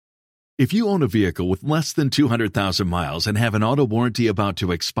If you own a vehicle with less than 200,000 miles and have an auto warranty about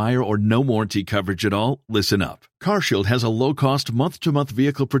to expire or no warranty coverage at all, listen up. CarShield has a low-cost month-to-month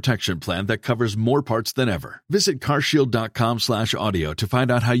vehicle protection plan that covers more parts than ever. Visit carshield.com/audio to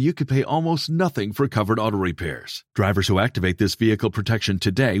find out how you could pay almost nothing for covered auto repairs. Drivers who activate this vehicle protection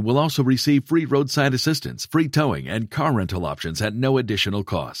today will also receive free roadside assistance, free towing, and car rental options at no additional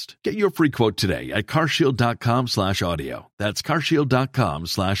cost. Get your free quote today at carshield.com/audio. That's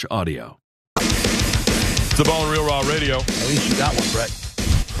carshield.com/audio. It's the Ball and Real Raw Radio. At least you got one, Brett.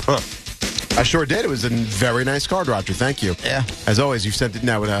 Huh. I sure did. It was a very nice card, Roger. Thank you. Yeah. As always, you've sent it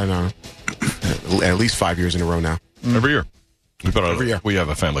now at least 5 years in a row now. Every year. Every year. We have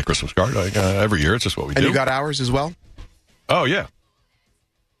a family Christmas card. Every year. It's just what we do. And you got ours as well? Oh, yeah.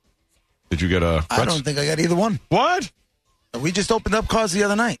 Did you get a... I don't think I got either one. What? We just opened up cards the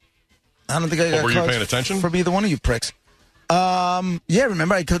other night. I don't think I got Were you cards paying attention? from either one of you pricks. Yeah,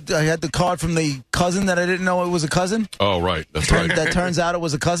 remember I had the card from the cousin that I didn't know it was a cousin? Oh, right. That's right. That turns out it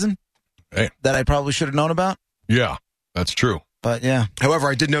was a cousin Hey. that I probably should have known about. Yeah, that's true. But, yeah. However,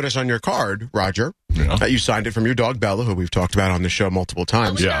 I did notice on your card, Roger, that you signed it from your dog, Bella, who we've talked about on the show multiple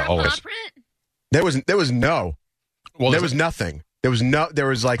times. Yeah, always. There was nothing. There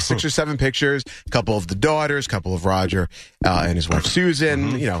was like 6 or 7 pictures, a couple of the daughters, a couple of Roger and his wife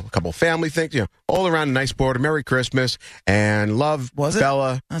Susan, a couple of family things, all around a nice board. Merry Christmas and love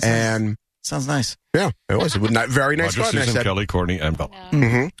Bella. Sounds nice. Yeah, it was. It was not very nice. Roger, Susan, Kelly, Courtney, and Bella. No.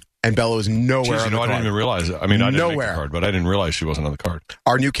 Mm-hmm. And Bella was nowhere on the card. I didn't even realize it. I mean, I didn't make Nowhere. the card, but I didn't realize she wasn't on the card.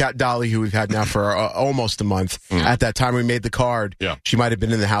 Our new cat, Dolly, who we've had now for almost a month, at that time we made the card, she might have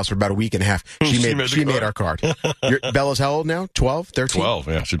been in the house for about a week and a half. She made our card. Bella's how old now? 12? 13? 12,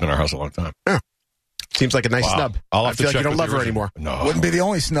 yeah. She's been in our house a long time. Yeah. Seems like a nice snub. I feel like you don't love her anymore. No. Wouldn't be the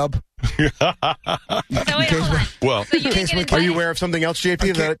only snub. So wait, hold on. Well, So you didn't get Are you aware of something else,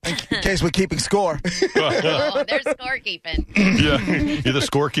 JP? In case we're keeping score. Oh, there's scorekeeping. Yeah, you're the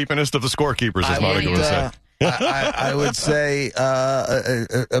scorekeepingest of the scorekeepers, as Monica would say. I would say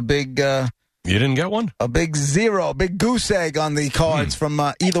a big... You didn't get one? A big zero, a big goose egg on the cards from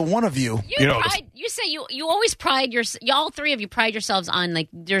either one of you. You say you always pride all three of you pride yourselves on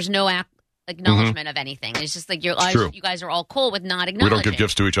there's no acknowledgement of anything. It's just like you guys are all cool with not acknowledging. We don't give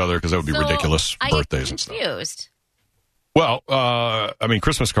gifts to each other because that would be ridiculous. Birthdays and stuff. Confused. Well,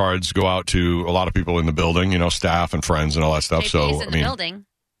 Christmas cards go out to a lot of people in the building, staff and friends and all that stuff. JP's in the building.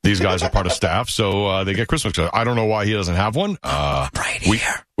 These guys are part of staff, so they get Christmas cards. I don't know why he doesn't have one.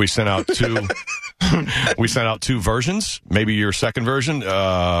 We sent out two. We sent out 2 versions. Maybe your second version.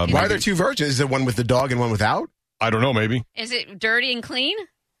 Why are there 2 versions? Is there one with the dog and one without? I don't know. Maybe. Is it dirty and clean?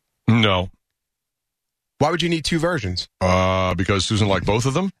 No. Why would you need 2 versions? Because Susan liked both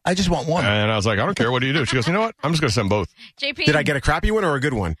of them. I just want one. And I was like, I don't care. What do you do? She goes, you know what? I'm just going to send both. JP, did I get a crappy one or a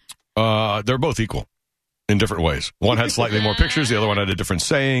good one? They're both equal in different ways. One had slightly more pictures. The other one had a different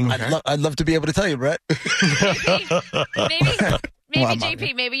saying. I'd love to be able to tell you, Brett. Maybe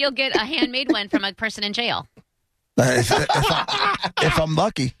JP, maybe you'll get a handmade one from a person in jail. If I'm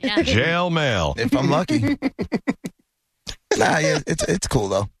lucky. Yeah. Jail mail. If I'm lucky. It's cool,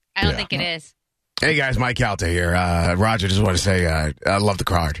 though. I don't think it is. Hey, guys, Mike Calta here. Roger, just want to say I love the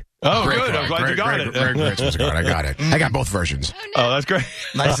card. Oh, great good. Card. I'm glad you got it. Great Christmas card. I got it. I got both versions. Oh, that's great.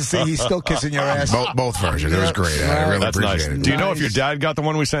 Nice to see he's still kissing your ass. Both versions. It was great. I really That's appreciate nice. it. Do you know if your dad got the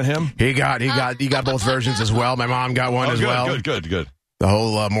one we sent him? He got both versions as well. My mom got one as well. Good. The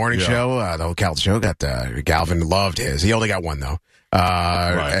whole morning show, the whole Calta show got Galvin loved his. He only got one though.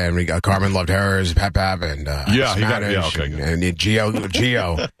 Right. And we got Carmen loved hers, Pep and okay, good. and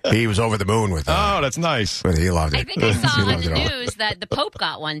Gio, he was over the moon with. Oh, that's nice. He loved it. I think I saw on the news that the Pope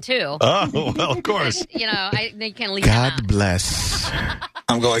got one too. Oh, well, of course. They can't leave. God bless.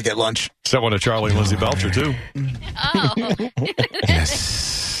 I'm going to get lunch. Sent one to Charlie and Lindsay Belcher too. Oh.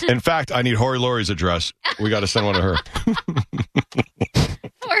 Yes. In fact, I need Hori Laurie's address. We got to send one to her.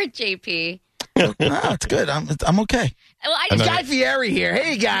 Poor JP. No, it's good. I'm okay. Well, I just Guy Fieri here.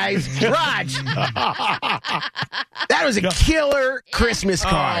 Hey, guys. Raj. That was a killer Christmas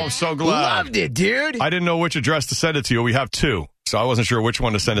card. Oh, so glad. Loved it, dude. I didn't know which address to send it to you. We have 2, so I wasn't sure which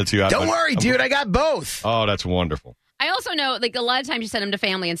one to send it to you. Don't worry, dude. I got both. Oh, that's wonderful. I also know, a lot of times you send them to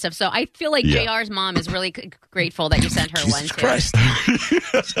family and stuff, so I feel like JR's mom is really grateful that you sent her one, too. Christ.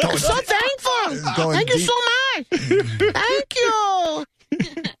 I'm so thankful. Thank you so much. Thank you.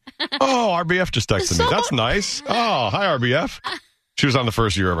 Oh, RBF just texted me. That's nice. Oh, hi, RBF. She was on the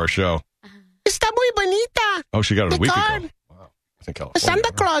first year of our show. Está muy bonita. Oh, she got it a week card. ago. Wow. I think California.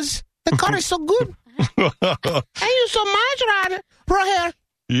 Santa Claus. The card is so good. Thank you so much, Roger. Roger.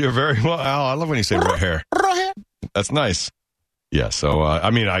 You're very well. Oh, I love when you say hair. Roger. That's nice. Yeah, so, I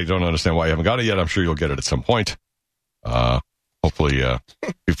don't understand why you haven't got it yet. I'm sure you'll get it at some point. Hopefully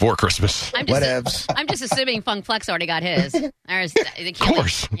before Christmas. I'm just assuming Funk Flex already got his. Of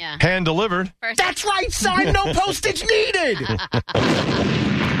course. Yeah. Hand delivered. First. That's right, son. No postage needed.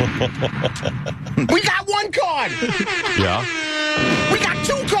 We got one card. Yeah. We got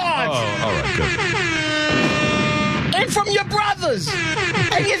 2 cards. Oh, all right, good. And from your brothers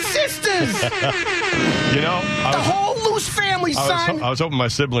and your sisters. The whole loose family, son. I was hoping my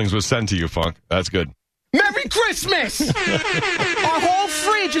siblings would send to you, Funk. That's good. Merry Christmas! Our whole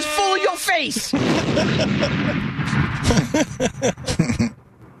fridge is full of your face.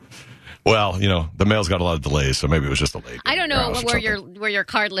 Well, the mail's got a lot of delays, so maybe it was just a late. I don't know where your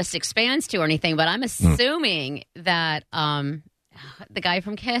card list expands to or anything, but I'm assuming that the guy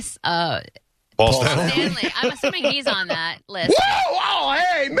from Kiss, Paul Stanley. I'm assuming he's on that list. Whoa! Oh,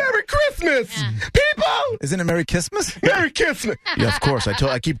 hey! Merry Christmas, people! Isn't it Merry Christmas? Merry Christmas! Yeah, of course.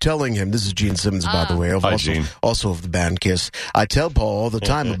 I keep telling him. This is Gene Simmons, by the way. Hi, Gene. Also of the band Kiss. I tell Paul all the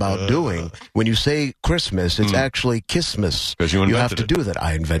time about doing when you say Christmas, it's actually Kissmas. Because you have to do that.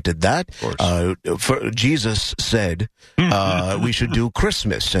 I invented that. Of course. Jesus said we should do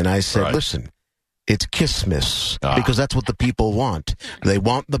Christmas, and I said, Right. Listen. It's Kissmas, because that's what the people want. They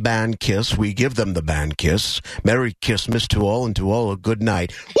want the band Kiss. We give them the band Kiss. Merry Christmas to all, and to all a good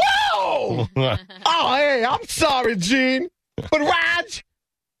night. Whoa! Oh, hey, I'm sorry, Gene. But, Raj,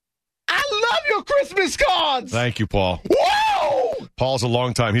 I love your Christmas cards. Thank you, Paul. Whoa! Paul's a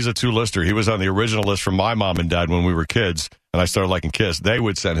long time. He's a 2-lister. He was on the original list from my mom and dad when we were kids, and I started liking Kiss. They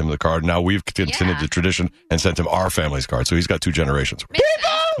would send him the card. Now we've continued the tradition and sent him our family's card. So he's got 2 generations.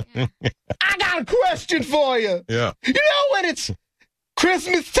 People, I got a question for you. Yeah. You know when it's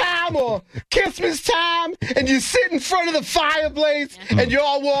Christmas time or Christmas time and you sit in front of the fireplace and you're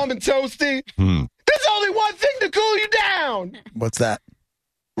all warm and toasty? There's only one thing to cool you down. What's that?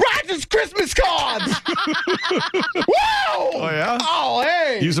 Roger's Christmas cards. Whoa! Oh, yeah? Oh,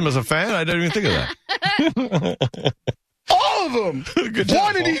 hey. Use them as a fan? I didn't even think of that. All of them. Good job,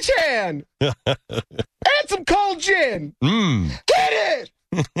 One in Paul. each hand. And some cold gin. Get it!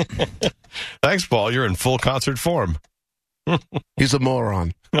 Thanks, Paul. You're in full concert form. He's a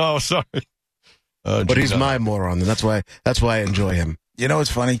moron. Oh, sorry. But he's my moron, and that's why I enjoy him. You know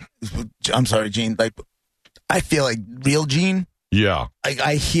what's funny? I'm sorry, Gene. I feel like real Gene. Yeah.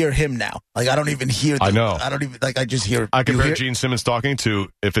 I hear him now. I don't even hear. I know. I don't even I just hear. I compare Gene Simmons talking to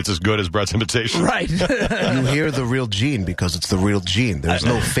if it's as good as Brett's imitation. Right. You hear the real Gene because it's the real Gene. There's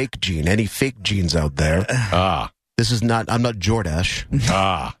no fake Gene. Any fake Genes out there? This is not. I'm not Jordache.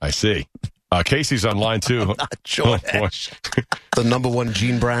 I see. Casey's on line 2. Not Jordache. The #1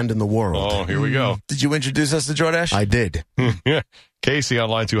 Gene brand in the world. Oh, here we go. Did you introduce us to Jordache? I did. Casey on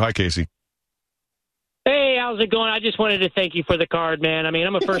line 2. Hi, Casey. Hey, how's it going? I just wanted to thank you for the card, man. I mean,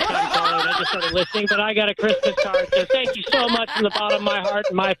 I'm a first-time caller, and I just started listening, but I got a Christmas card, so thank you so much from the bottom of my heart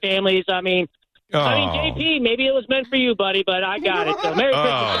and my family's. JP, maybe it was meant for you, buddy, but I got it. So Merry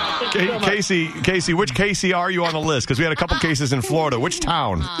Christmas. Thank you so much. Casey, which Casey are you on the list? Because we had a couple cases in Florida. Which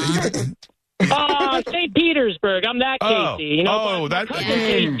town? St. Petersburg. I'm that Casey. My cousin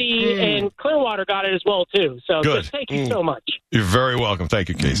Casey and Clearwater got it as well, too. So good. Just thank you so much. You're very welcome. Thank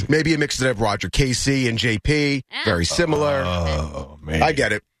you, Casey. Maybe you mixed it up, Roger. KC and JP. Very similar. Oh, man. I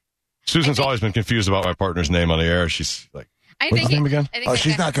get it. Susan's always been confused about my partner's name on the air. She's like, What's his name again?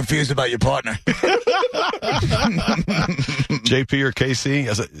 She's not confused about your partner. JP or KC?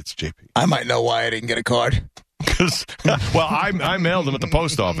 It's JP. I might know why I didn't get a card. Well, I mailed them at the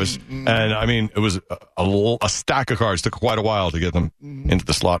post office, and I mean, it was a stack of cards. Took quite a while to get them into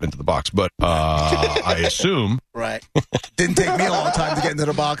the slot, into the box. But I assume, right? Didn't take me a long time to get into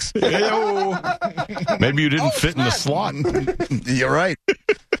the box. Maybe you didn't fit in the slot. You're right.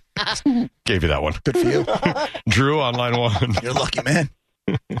 Gave you that one. Good for you, Drew on line 1. You're lucky, man.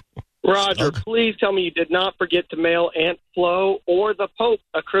 Roger, please tell me you did not forget to mail Aunt Flo or the Pope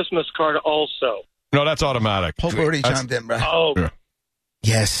a Christmas card also. No, that's automatic. Pope already chimed in, bro. Oh,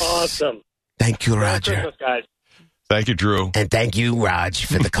 Yes. awesome. Thank you, Merry Roger. Christmas, guys. Thank you, Drew. And thank you, Raj,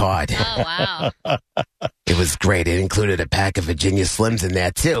 for the card. Oh, wow. It was great. It included a pack of Virginia Slims in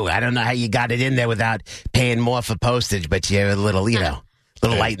there, too. I don't know how you got it in there without paying more for postage, but you're a little,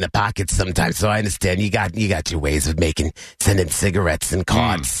 light in the pockets sometimes. So I understand you got your ways of sending cigarettes and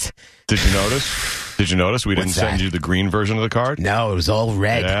cards. Did you notice we didn't What's send that? you the green version of the card? No, it was all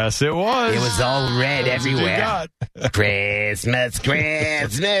red. Yes, it was. It was all red That's what you everywhere. got. Christmas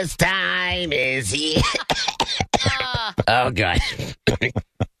time is here. Oh, God.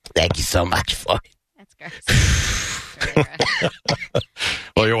 Thank you so much for it. That's gross.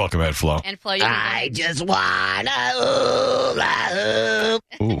 Well, you're welcome, Ed Flo. And Flo, you can I just wanna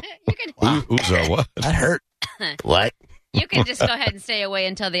Ooh. you can What? That hurt. What? you can just go ahead and stay away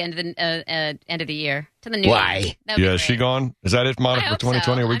until the end of the year to the new Why? year. That'd be Yeah, is she great. gone? Is that it, I Monica, for hope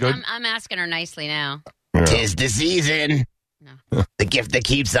 2020? so. Are we good? I'm asking her nicely now. Yeah. Tis the season. No. The gift that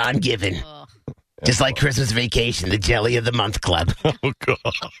keeps on giving. Ugh. Just like Christmas vacation, the Jelly of the Month Club. Oh, God.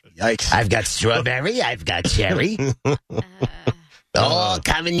 Yikes. I've got strawberry. I've got cherry. All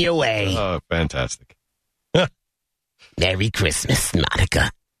coming your way. Oh, fantastic. Merry Christmas, Monica.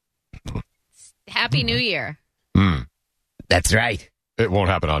 Happy New Year. That's right. It won't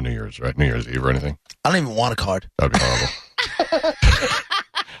happen on New Year's, right? New Year's Eve or anything? I don't even want a card. That'd be horrible.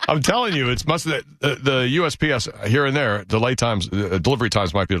 I'm telling you, it's the USPS here and there, delay times, delivery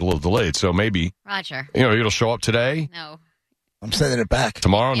times might be a little delayed. So maybe, Roger. it'll show up today, No. I'm sending it back.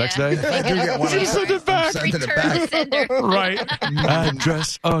 tomorrow, Yeah. next day. If I do get one, Just send it back. I'm sending it Return back. to sender. Right.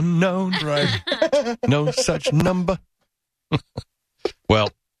 Address unknown. Right. No such number. Well,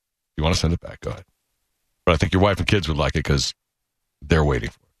 you want to send it back, go ahead. But I think your wife and kids would like it because they're waiting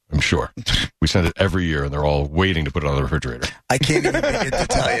for it, I'm sure. We send it every year, and they're all waiting to put it on the refrigerator. I can't even begin to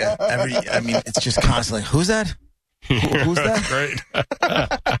tell you. It's just constantly, who's that? Who's that?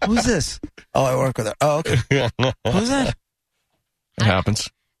 Great. Who's this? Oh, I work with her. Oh, okay. Who's that? It happens.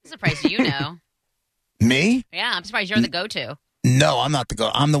 I'm surprised you know. Me? Yeah, I'm surprised you're the go-to. No, I'm not the go.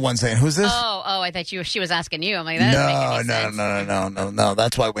 I'm the one saying, who's this? Oh, I thought she was asking you. I'm like, that doesn't make any sense. No.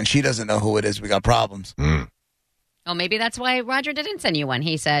 That's why when she doesn't know who it is, we got problems. Oh, maybe that's why Roger didn't send you one.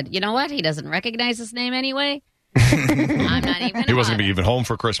 He said, you know what? He doesn't recognize his name anyway. I'm not even. He wasn't going to be even home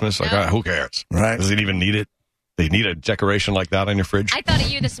for Christmas. Like, No. who cares? Right. Does it even need it? They need a decoration like that on your fridge? I thought of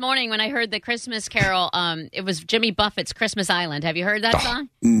you this morning when I heard the Christmas carol. It was Jimmy Buffett's Christmas Island. Have you heard that song?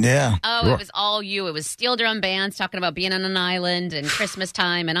 Yeah. Oh, Sure. It was all you. It was steel drum bands talking about being on an island and Christmas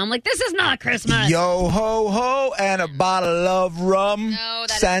time. And I'm like, this is not Christmas. Yo ho ho and a bottle of rum. No,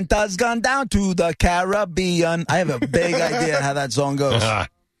 that is- Santa's gone down to the Caribbean. I have a big idea how that song goes.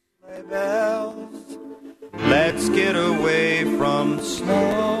 Let's get away from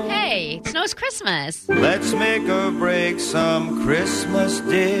snow. Hey, snow's Christmas. Let's make or break some Christmas,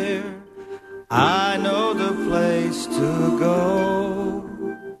 dear. I know the place to go.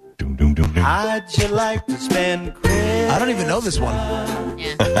 How'd you like to spend Christmas? I don't even know this one.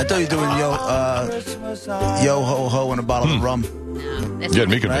 Yeah. I thought you were doing yo ho ho and a bottle of rum. No, this You had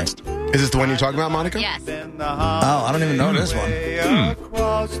me is- convinced. Is this the one you're talking about, Monica? Yes. Oh, I don't even know this one.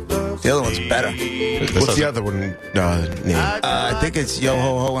 The other one's better. What's the other one name? I think it's yo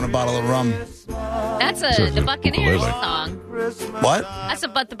ho ho and a bottle of rum. That's the Buccaneers song. What? That's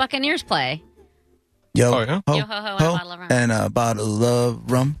what the Buccaneers play. Yo, Oh, yeah? ho, Yo ho ho and a bottle of rum. and a bottle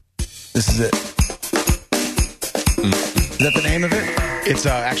of rum. This is it. Is that the name of it? It's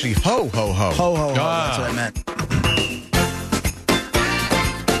actually Ho Ho Ho. Ho ho ho. That's what I meant.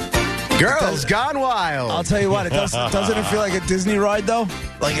 Girls Gone Wild. I'll tell you what. Doesn't it feel like a Disney ride though?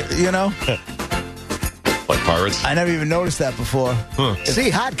 Like Like pirates? I never even noticed that before. See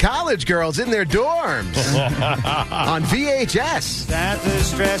hot college girls in their dorms on VHS. Santa's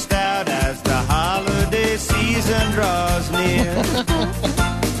stressed out as the holiday season draws near.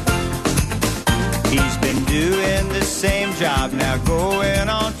 He's been doing the same job now going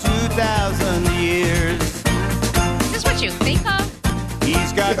on 2,000 years. Is this what you think of?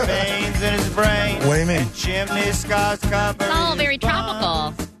 He's got veins in his brain. What do you mean? And chimney scars covered. It's all very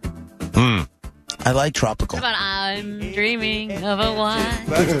tropical. I like tropical. What about I'm dreaming of a white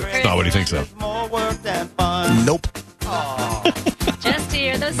That's not what he thinks of. More work than fun. Nope. Just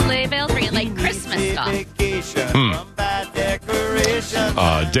hear those sleigh bells ringing like Christmas stuff. Vacation from bad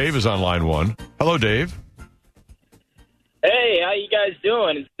decorations. Dave is on line 1. Hello, Dave. Hey, how you guys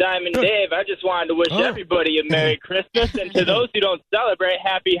doing? It's Diamond Dave. I just wanted to wish everybody a Merry Christmas, and to those who don't celebrate,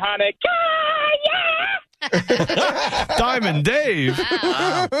 Happy Hanukkah! Yeah! Diamond Dave.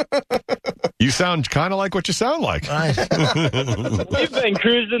 Wow. You sound kind of like what you sound like. We've been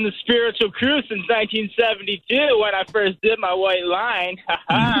cruising the spiritual cruise since 1972 when I first did my white line.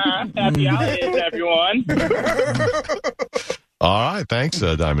 Happy holidays, everyone. All right. Thanks,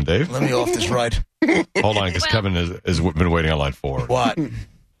 Diamond Dave. Let me off this ride. Hold on, because Kevin has been waiting on line 4. What? Go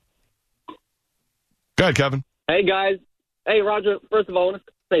ahead, Kevin. Hey, guys. Hey, Roger. First of all, I want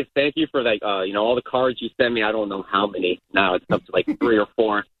to say thank you for all the cards you sent me. I don't know how many now. It's up to like 3 or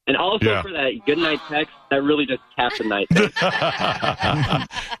 4. And also for that good night text. That really just capped the night.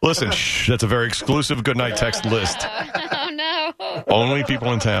 Listen, that's a very exclusive good night text list. Oh, no. Only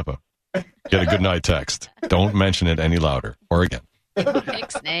people in Tampa get a good night text. Don't mention it any louder or again.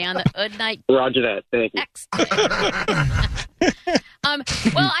 Ixnay on the good night. Roger that. Thank you.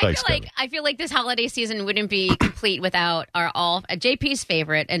 Well, I feel like this holiday season wouldn't be complete without our JP's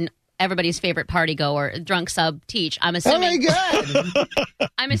favorite and everybody's favorite party goer, drunk sub Teach. I'm assuming. Oh my God!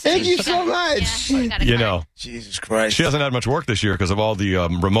 I'm assuming. Thank you so much. Jesus Christ, she hasn't had much work this year because of all the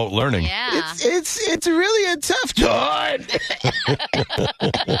remote learning. Yeah, it's really a tough time.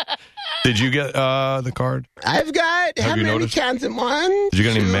 Did you get the card? I've got Have how you many noticed? counts? 1, Did you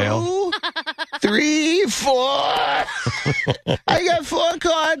get any 2, mail? 3, 4. I got 4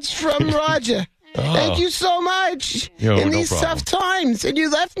 cards from Roger. Oh. Thank you so much No these problem. tough times. And you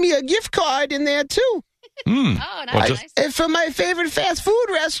left me a gift card in there, too. Oh, nice. And for my favorite fast food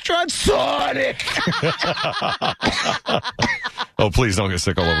restaurant, Sonic. Oh, please don't get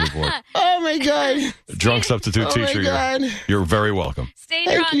sick all over the board. Oh, my God. Drunk substitute Oh, my teacher, God. you're very welcome. Stay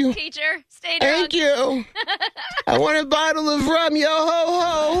Thank drunk, you. teacher. Stay drunk. Thank you. I want a bottle of rum, yo ho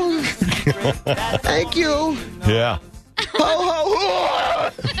ho. Thank you. Yeah. Ho ho ho.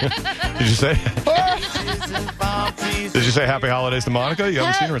 Did you say? Did you say happy holidays to Monica? You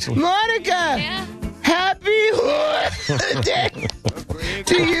haven't seen her in so long. Monica. Yeah. Happy holiday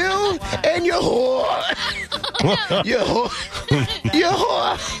to you and your whore. Your whore. Your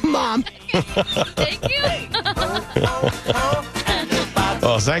whore, Mom. Thank you.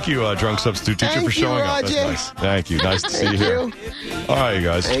 Oh, thank you, drunk substitute teacher, Thank for showing you, up. That's Roger. nice. Thank you. Nice to see you Thank here. you. All right, you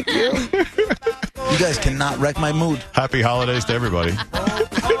guys. Thank you. you guys cannot wreck my mood. Happy holidays to everybody.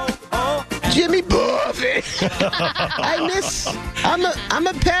 Jimmy Buffett. I'm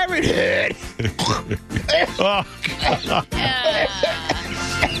a parrot head. Oh,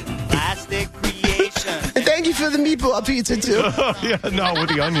 Plastic creation. And thank you for the meatball pizza too. yeah, no, with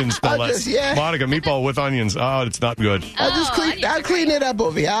the onions, no I'll less. just- yeah. Monica, meatball with onions. Oh, it's not good. I'll clean it up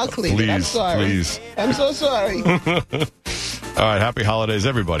over here. I'll clean it. I'm Please, sorry. please. I'm so sorry. All right, happy holidays,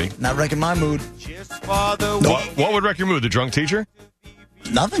 everybody. Not wrecking my mood. What would wreck your mood? The drunk teacher?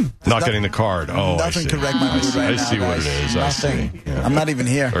 Nothing. Not getting the card. Oh, Nothing I see. can wreck my mood right I now. see what it is. I Nothing. see. Yeah. I'm not even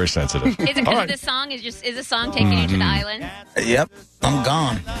here. Very sensitive. Is it All because right. this song is the song taking you to the island? Yep. I'm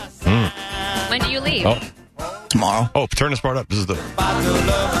gone. When do you leave? Oh, Tomorrow. oh, turn this part up. This is the. Bottle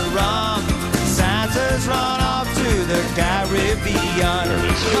of rum. Santa's run off to the Caribbean.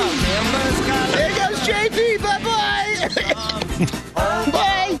 There goes JP. Bye-bye.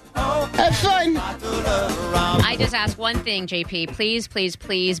 Bye. Have fun. I just ask one thing, JP. Please, please,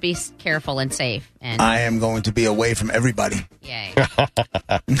 please be careful and safe. And I am going to be away from everybody. yay.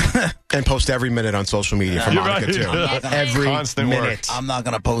 And post every minute on social media for You're Monica, right. too. Yes, Every Constant work. minute. I'm not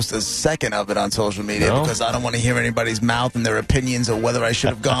going to post a second of it on social media No? because I don't want to hear anybody's mouth and their opinions of whether I should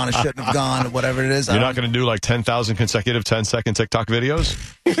have gone or shouldn't have gone or whatever it is. You're not going to do like 10,000 consecutive 10-second TikTok videos?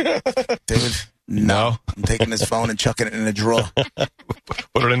 David, no. I'm taking this phone and chucking it in a drawer.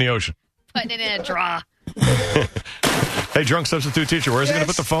 Put it in the ocean. Putting it in a drawer. Hey, drunk substitute teacher, where's he going to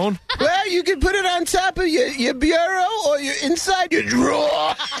put the phone? Well, you can put it on top of your bureau or inside your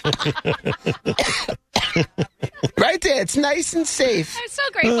drawer. Right there. It's nice and safe. I'm so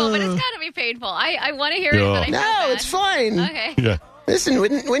grateful, but it's got to be painful. I want to hear it, but I feel No, bad. it's fine. Okay. Yeah. Listen,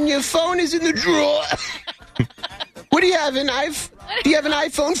 when your phone is in the drawer, what do you have? Do you have an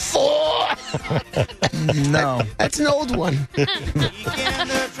iPhone 4? No. That's an old one.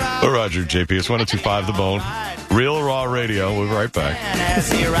 Oh, Roger, JP, it's 102.5 The Bone. Real Raw Radio. We'll be right back. As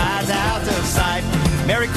he rides out of sight. Merry